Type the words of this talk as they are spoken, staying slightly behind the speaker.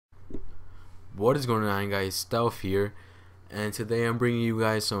What is going on, guys? Stealth here, and today I'm bringing you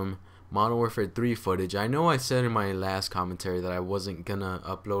guys some Modern Warfare 3 footage. I know I said in my last commentary that I wasn't gonna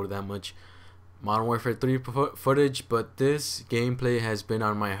upload that much Modern Warfare 3 footage, but this gameplay has been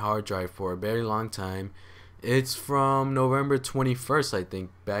on my hard drive for a very long time. It's from November 21st, I think,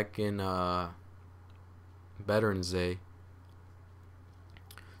 back in Veterans Day.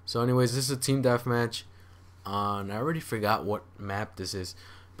 So anyways, this is a team deathmatch on, I already forgot what map this is,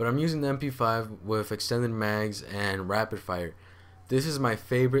 but I'm using the MP5 with extended mags and rapid fire. This is my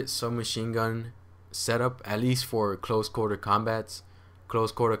favorite submachine gun setup, at least for close quarter combat.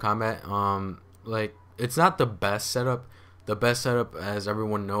 Like, it's not the best setup. The best setup, as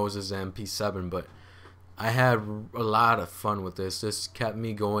everyone knows, is the MP7, but I had a lot of fun with this. This kept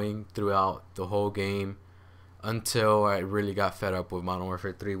me going throughout the whole game until I really got fed up with Modern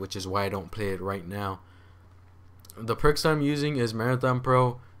Warfare 3, which is why I don't play it right now. The perks I'm using is Marathon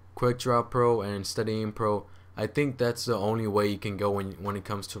Pro, Quick Draw Pro, and Steady Aim Pro. I think that's the only way you can go when it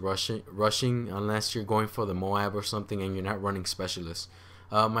comes to rushing, unless you're going for the Monaayy or something and you're not running Specialist.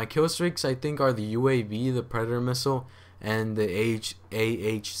 My kill streaks, I think, are the UAV, the Predator missile, and the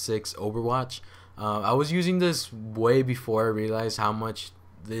AH6 Overwatch. I was using this way before I realized how much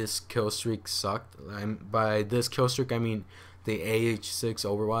this kill streak sucked. By this kill streak, I mean the AH6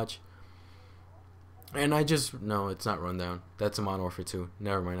 Overwatch. And I just, no, it's not Rundown. That's a Modern Warfare 2.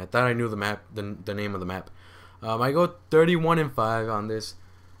 Never mind. I thought I knew the map, the name of the map. I go 31-5 on this,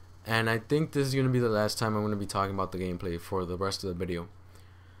 and I think this is going to be the last time I'm going to be talking about the gameplay for the rest of the video.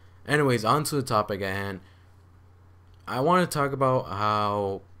 Anyways, on to the topic at hand. I want to talk about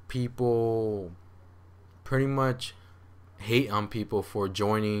how people pretty much hate on people for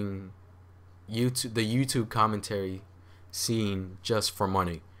joining the YouTube commentary scene just for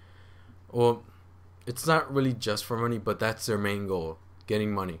money. Well, it's not really just for money, but that's their main goal,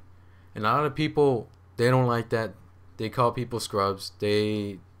 getting money. And a lot of people, they don't like that. They call people scrubs.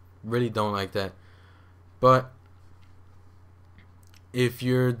 They really don't like that. But if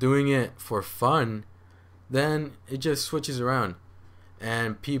you're doing it for fun, then it just switches around.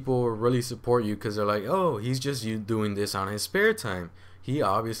 And people really support you because they're like, oh, he's just doing this on his spare time. He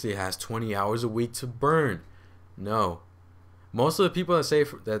obviously has 20 hours a week to burn. No. Most of the people that say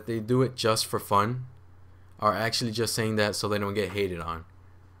that they do it just for fun are actually just saying that so they don't get hated on.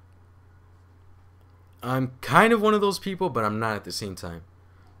 I'm kind of one of those people, but I'm not at the same time.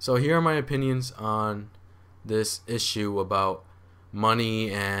 So here are my opinions on this issue about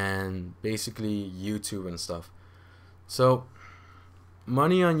money and basically YouTube and stuff. So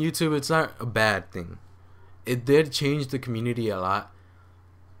money on YouTube, it's not a bad thing. It did change the community a lot.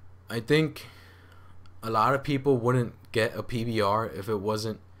 I think a lot of people wouldn't get a PBR if it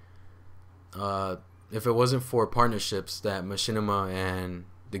wasn't for partnerships that Machinima and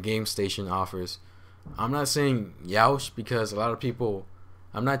the Game Station offers. I'm not saying Yoush because a lot of people,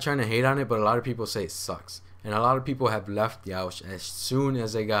 I'm not trying to hate on it, but a lot of people say it sucks. And a lot of people have left Yoush as soon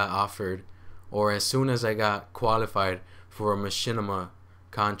as they got offered or as soon as I got qualified for a Machinima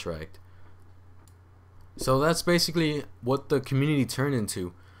contract. So that's basically what the community turned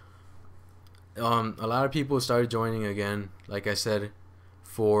into. A lot of people started joining again, like I said,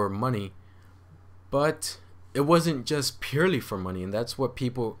 for money. But it wasn't just purely for money, and that's what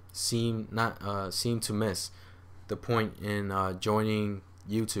people seem to miss the point in joining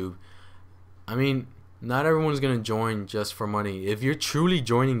YouTube. I mean, not everyone's gonna join just for money. If you're truly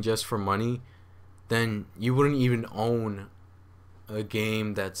joining just for money, then you wouldn't even own a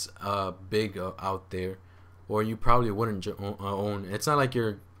game that's big out there, or you probably wouldn't own. It's not like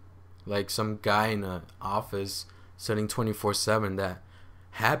you're like some guy in an office sitting 24/7 that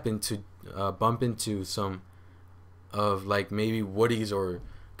happened to bump into some of like maybe Woody's or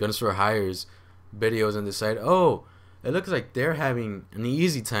Guns for Hire's videos and decide, oh, it looks like they're having an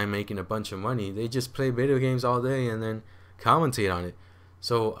easy time making a bunch of money. They just play video games all day and then commentate on it.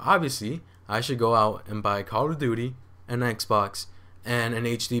 So obviously I should go out and buy Call of Duty, an Xbox, and an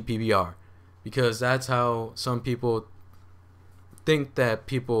HD PVR, because that's how some people think that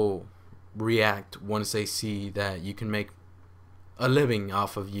people react once they see that you can make a living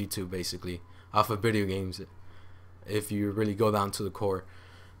off of YouTube, basically off of video games, if you really go down to the core.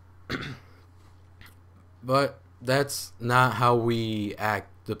 But that's not how we act.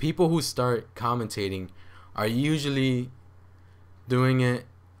 The people who start commentating are usually doing it,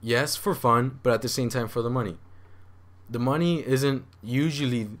 yes, for fun, but at the same time for the money. The money isn't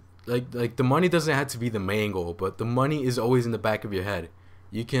usually like the money doesn't have to be the main goal, but the money is always in the back of your head.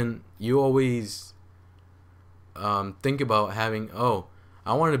 You always think about having, oh,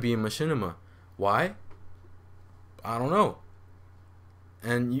 I want to be in Machinima. Why? I don't know.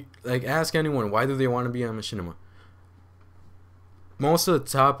 And you, like, ask anyone, why do they want to be on Machinima? Most of the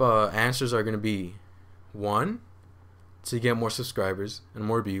top answers are going to be, 1, to get more subscribers and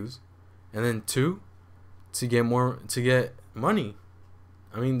more views, and then 2, to get money.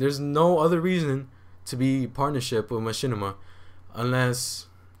 I mean, there's no other reason to be partnership with Machinima, unless,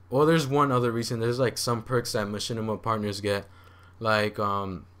 well, there's one other reason. There's like some perks that Machinima partners get, like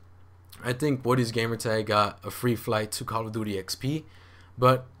I think Woody's Gamertag got a free flight to Call of Duty XP,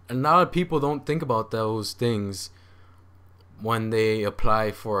 but a lot of people don't think about those things when they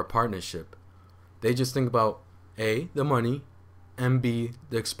apply for a partnership. They just think about A, the money, and B,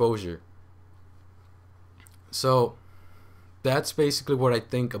 the exposure. So that's basically what I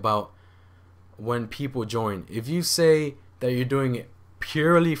think about when people join. If you say that you're doing it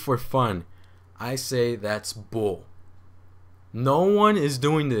purely for fun, I say that's bull. No one is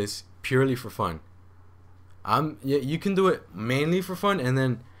doing this purely for fun. You can do it mainly for fun, and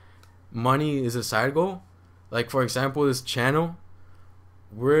then money is a side goal. Like, for example, this channel,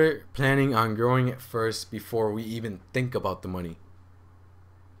 we're planning on growing it first before we even think about the money.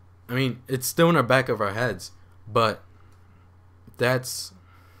 I mean, it's still in our back of our heads, but that's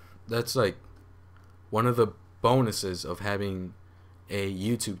like one of the bonuses of having a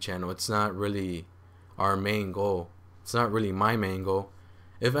YouTube channel. It's not really our main goal. It's not really my main goal.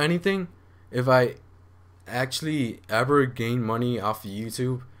 If anything, if I actually ever gain money off of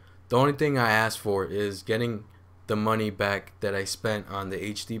YouTube, the only thing I ask for is getting the money back that I spent on the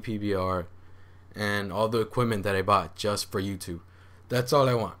HD PVR and all the equipment that I bought just for YouTube. That's all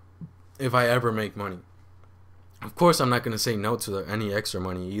I want if I ever make money. Of course, I'm not going to say no to any extra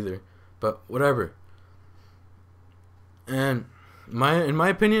money either, but whatever. And in my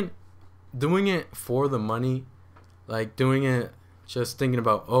opinion, doing it for the money, like doing it just thinking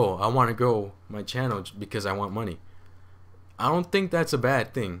about, oh, I want to grow my channel because I want money, I don't think that's a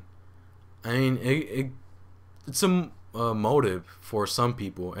bad thing. I mean, it's a motive for some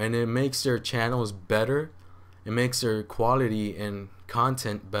people, and it makes their channels better. It makes their quality and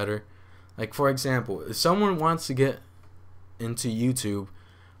content better. Like, for example, if someone wants to get into YouTube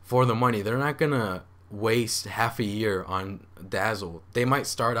for the money, they're not gonna waste half a year on Dazzle. They might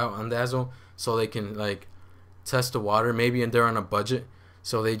start out on Dazzle so they can like test the water, maybe, and they're on a budget,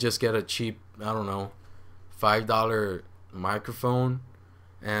 so they just get a cheap, I don't know, $5 microphone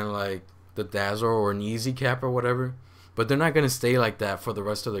and like the Dazzle or an Easy Cap or whatever. But they're not gonna stay like that for the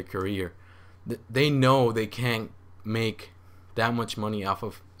rest of their career. They know they can't make that much money off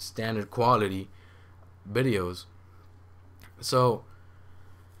of standard quality videos. So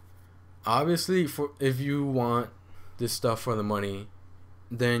obviously, if you want this stuff for the money,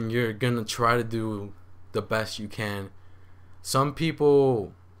 then you're gonna try to do the best you can. Some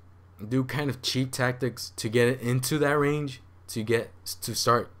people do kind of cheat tactics to get it into that range, to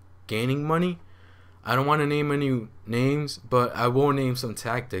start gaining money. I don't want to name any names, but I will name some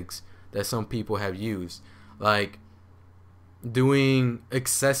tactics that some people have used, like doing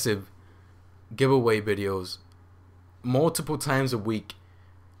excessive giveaway videos multiple times a week,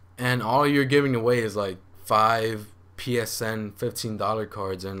 and all you're giving away is like 5 PSN $15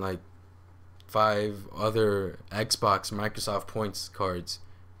 cards and like 5 other Xbox Microsoft points cards.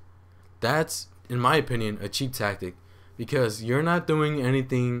 That's, in my opinion, a cheap tactic, because you're not doing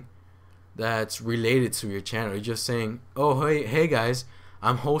anything that's related to your channel. You're just saying, oh, hey guys,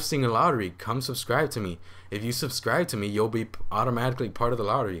 I'm hosting a lottery, come subscribe to me. If you subscribe to me, you'll be automatically part of the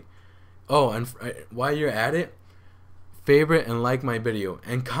lottery. Oh, and while you're at it, favorite and like my video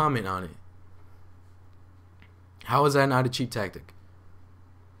and comment on it. How is that not a cheap tactic?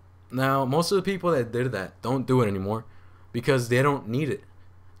 Now, most of the people that did that don't do it anymore because they don't need it.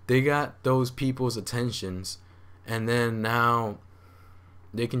 They got those people's attentions, and then now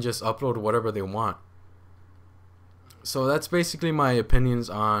they can just upload whatever they want. So that's basically my opinions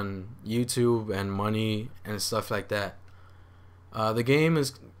on YouTube and money and stuff like that. The game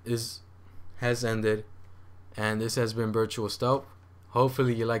has ended, and this has been VirtualStealth.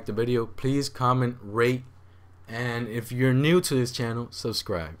 Hopefully you liked the video. Please comment, rate, and if you're new to this channel,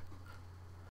 subscribe.